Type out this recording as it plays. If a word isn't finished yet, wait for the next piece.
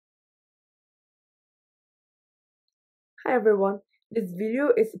Hi everyone, this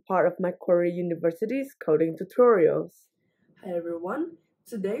video is a part of my Korea University's coding tutorials. Hi everyone,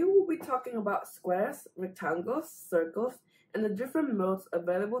 today we'll be talking about squares, rectangles, circles, and the different modes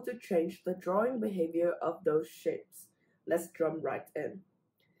available to change the drawing behavior of those shapes. Let's jump right in.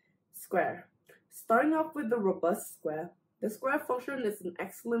 Square. Starting off with the robust square, the square function is an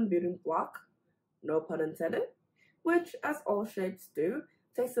excellent building block, no pun intended, which, as all shapes do,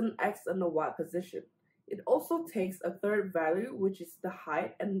 takes an x and a y position. It also takes a third value, which is the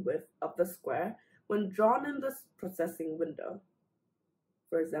height and width of the square when drawn in the processing window.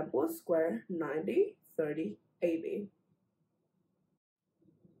 For example, square 90, 30, 80.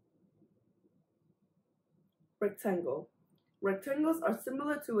 Rectangle. Rectangles are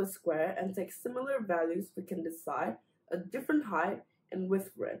similar to a square and take similar values we can decide a different height and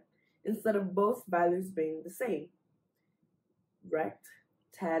width with, instead of both values being the same. Rect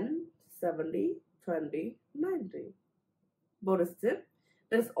 10, 70, 20, 90. Bonus tip,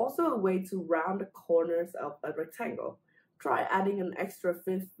 there's also a way to round the corners of a rectangle. Try adding an extra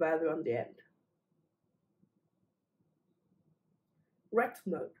fifth value on the end.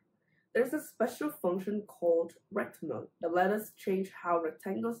 RectMode. There's a special function called RectMode that lets us change how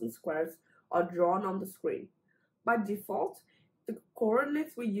rectangles and squares are drawn on the screen. By default, the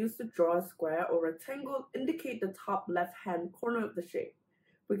coordinates we use to draw a square or rectangle indicate the top left-hand corner of the shape.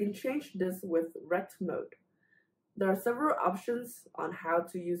 We can change this with RectMode. There are several options on how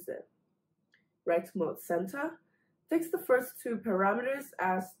to use it. RectMode Center takes the first two parameters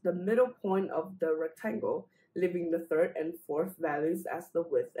as the middle point of the rectangle, leaving the third and fourth values as the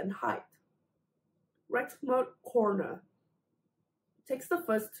width and height. RectMode Corner takes the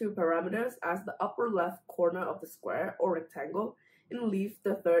first two parameters as the upper left corner of the square or rectangle and leaves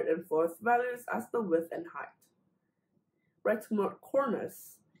the third and fourth values as the width and height. RectMode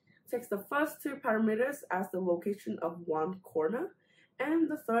Corners takes the first two parameters as the location of one corner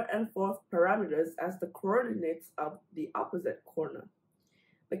and the third and fourth parameters as the coordinates of the opposite corner.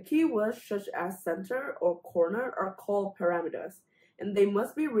 The keywords such as center or corner are called parameters, and they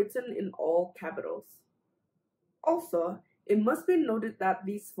must be written in all capitals. Also, it must be noted that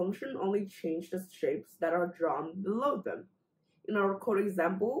these functions only change the shapes that are drawn below them. In our code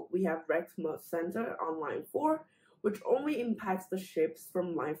example, we have RectMode Center on line 4, which only impacts the shapes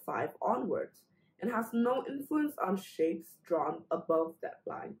from line 5 onwards, and has no influence on shapes drawn above that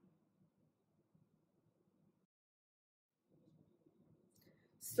line.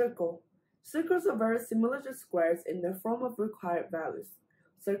 Circle. Circles are very similar to squares in their form of required values.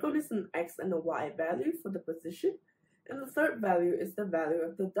 Circle is an x and a y value for the position, and the third value is the value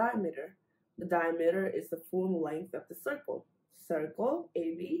of the diameter. The diameter is the full length of the circle. Circle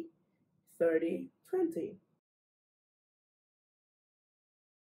 80, 30, 20.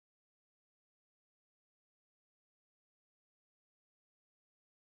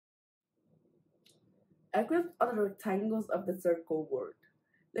 Ellipses are the rectangles of the circle word.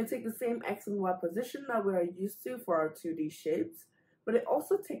 They take the same x and y position that we are used to for our 2D shapes, but they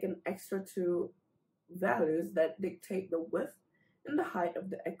also take an extra two values that dictate the width and the height of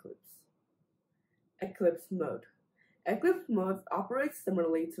the ellipse. Ellipse mode. Ellipse mode operates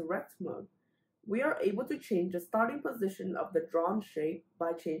similarly to rect mode. We are able to change the starting position of the drawn shape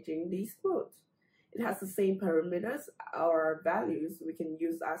by changing these modes. It has the same parameters or values we can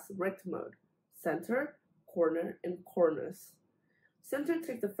use as rect mode: center, corner, and corners. Center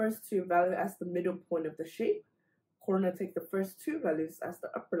takes the first two values as the middle point of the shape. Corner takes the first two values as the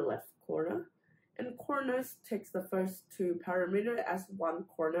upper left corner. And corners takes the first two parameters as one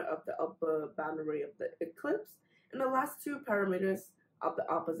corner of the upper boundary of the ellipse, and the last two parameters of the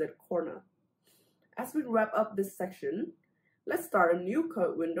opposite corner. As we wrap up this section, let's start a new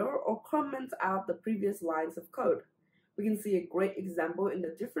code window or comment out the previous lines of code. We can see a great example in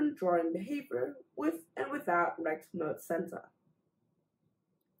the different drawing behavior with and without RectMode Center.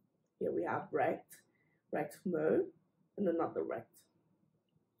 Here we have RectMode, and another rect.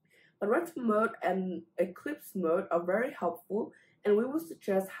 The RectMode and EllipseMode are very helpful, and we would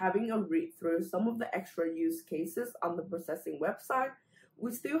suggest having a read through some of the extra use cases on the processing website.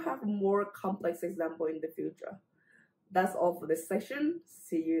 We still have a more complex example in the future. That's all for this section.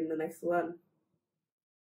 See you in the next one.